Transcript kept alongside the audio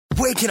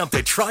waking up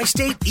the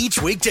tri-state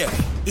each weekday.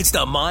 It's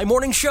the My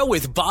Morning Show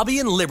with Bobby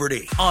and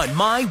Liberty on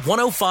My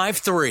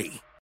 105.3.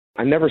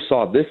 I never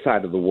saw this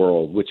side of the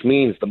world, which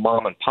means the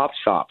mom and pop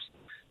shops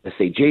that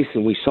say,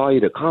 Jason, we saw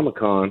you at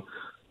Comic-Con,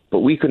 but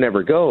we could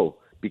never go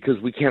because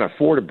we can't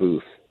afford a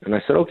booth. And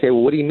I said, okay,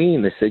 well, what do you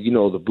mean? They said,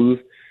 the booth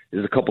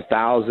is a couple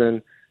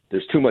thousand.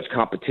 There's too much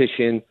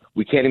competition.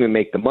 We can't even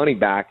make the money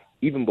back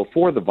even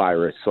before the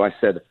virus. So I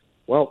said,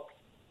 well,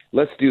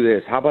 let's do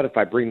this. How about if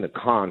I bring the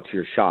con to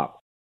your shop?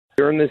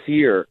 During this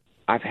year,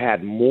 I've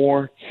had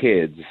more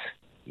kids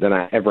than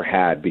I ever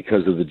had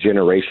because of the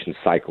generation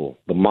cycle.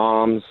 The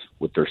moms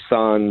with their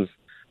sons,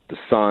 the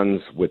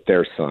sons with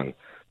their son.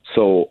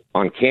 So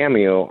on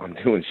Cameo, I'm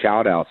doing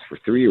shout-outs for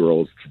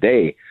 3-year-olds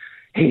today.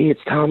 Hey,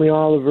 it's Tommy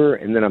Oliver.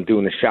 And then I'm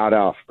doing a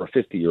shout-out for a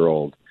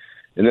 50-year-old.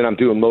 And then I'm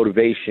doing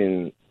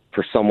motivation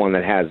for someone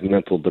that has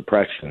mental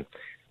depression.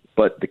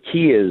 But the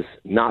key is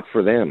not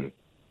for them.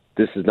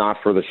 This is not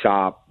for the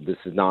shop. This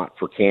is not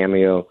for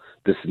Cameo.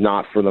 This is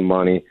not for the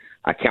money.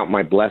 I count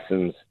my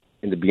blessings,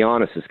 and to be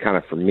honest, it's kind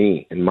of for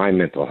me and my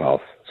mental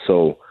health.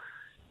 So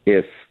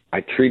if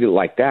I treat it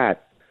like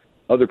that,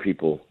 other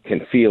people can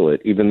feel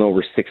it. Even though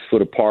we're 6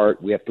 foot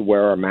apart, we have to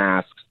wear our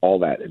masks, all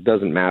that. It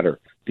doesn't matter.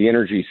 The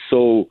energy is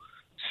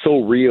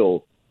so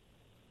real,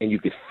 and you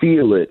could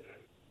feel it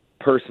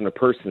person to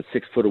person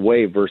 6 foot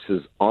away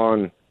versus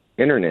on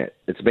internet.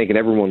 It's making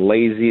everyone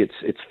lazy.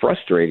 It's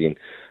frustrating.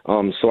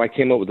 So I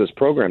came up with this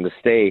program to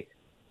stay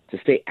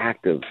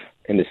active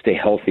and to stay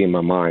healthy in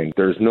my mind.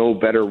 There's no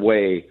better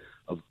way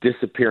of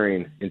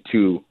disappearing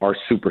into our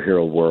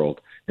superhero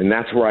world. And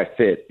that's where I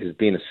fit, is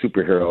being a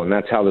superhero. And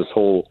that's how this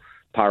whole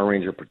Power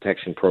Ranger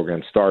protection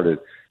program started,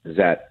 is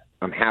that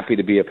I'm happy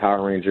to be a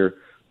Power Ranger.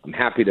 I'm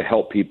happy to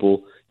help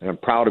people, and I'm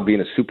proud of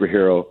being a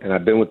superhero. And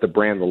I've been with the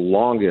brand the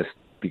longest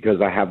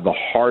because I have the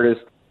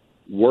hardest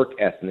work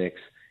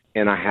ethics,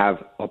 and I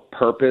have a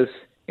purpose,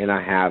 and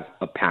I have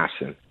a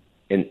passion.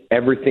 And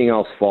everything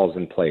else falls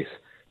in place.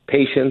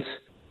 Patience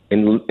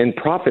and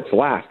profits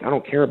last. I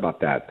don't care about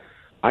that.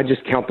 I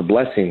just count the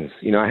blessings.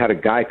 I had a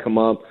guy come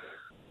up.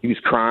 He was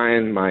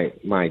crying. My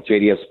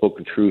JDF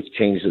Spoken Truth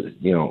changed his,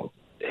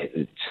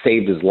 it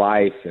saved his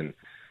life, and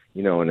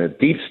and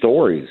deep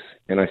stories.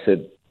 And I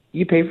said,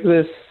 you pay for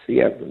this?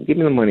 Yeah, give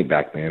me the money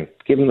back, man.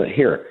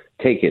 Here,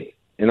 take it.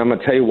 And I'm going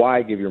to tell you why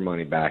I give your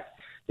money back.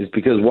 Is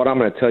because what I'm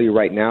going to tell you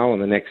right now in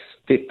the next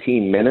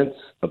 15 minutes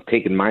of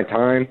taking my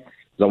time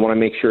is I want to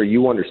make sure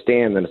you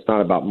understand that it's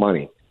not about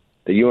money,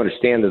 that you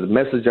understand that the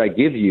message I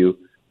give you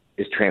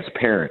is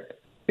transparent,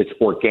 it's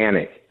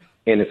organic,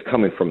 and it's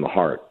coming from the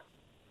heart.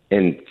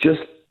 And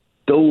just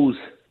those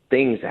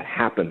things that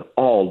happen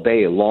all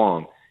day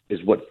long is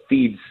what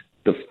feeds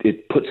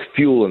it puts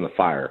fuel in the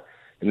fire.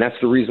 And that's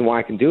the reason why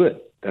I can do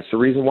it. That's the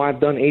reason why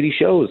I've done 80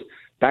 shows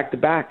back to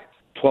back,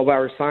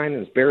 12-hour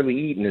signings, barely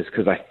eaten, is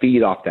because I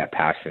feed off that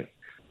passion.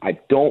 I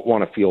don't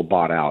want to feel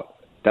bought out.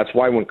 That's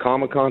why when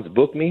Comic-Cons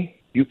book me,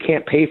 you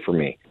can't pay for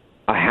me.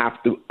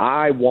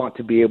 I want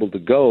to be able to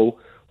go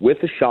with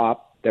a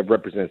shop that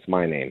represents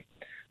my name.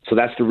 So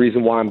that's the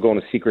reason why I'm going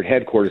to secret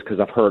headquarters, because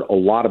I've heard a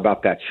lot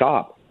about that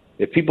shop.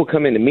 If people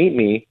come in to meet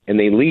me and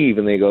they leave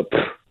and they go,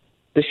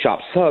 this shop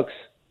sucks,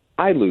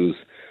 I lose.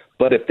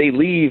 But if they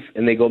leave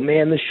and they go,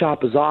 man, this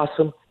shop is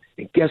awesome,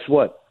 and guess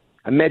what?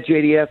 I met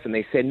JDF and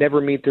they said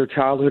never meet their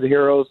childhood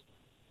heroes.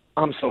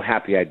 I'm so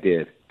happy I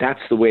did. That's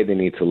the way they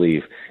need to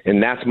leave.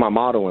 And that's my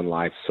motto in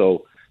life.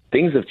 So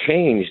things have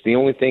changed. The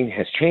only thing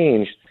has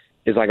changed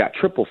is I got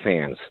triple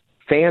fans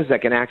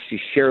that can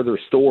actually share their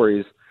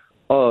stories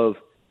of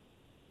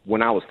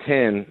when I was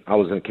 10, I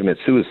was going to commit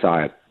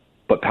suicide,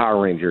 but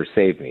Power Rangers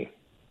saved me.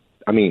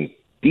 I mean,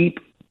 deep,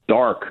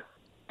 dark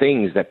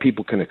things that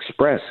people can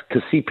express.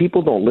 Because, see,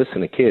 people don't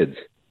listen to kids.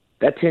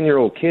 That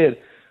 10-year-old kid,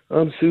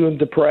 I'm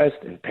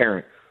depressed, and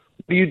parent,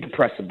 what are you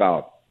depressed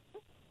about?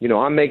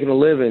 I'm making a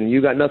living.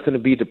 You got nothing to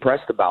be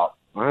depressed about.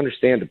 I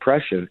understand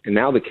depression, and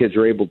now the kids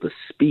are able to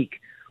speak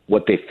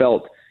what they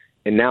felt.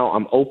 And now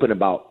I'm open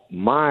about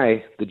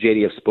the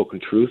JDF Spoken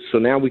Truth. So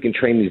now we can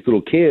train these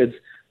little kids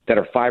that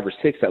are 5 or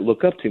 6 that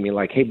look up to me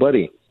like, hey,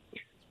 buddy,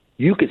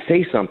 you could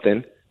say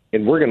something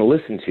and we're going to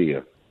listen to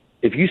you.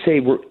 If you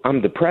say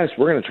I'm depressed,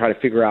 we're going to try to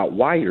figure out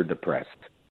why you're depressed.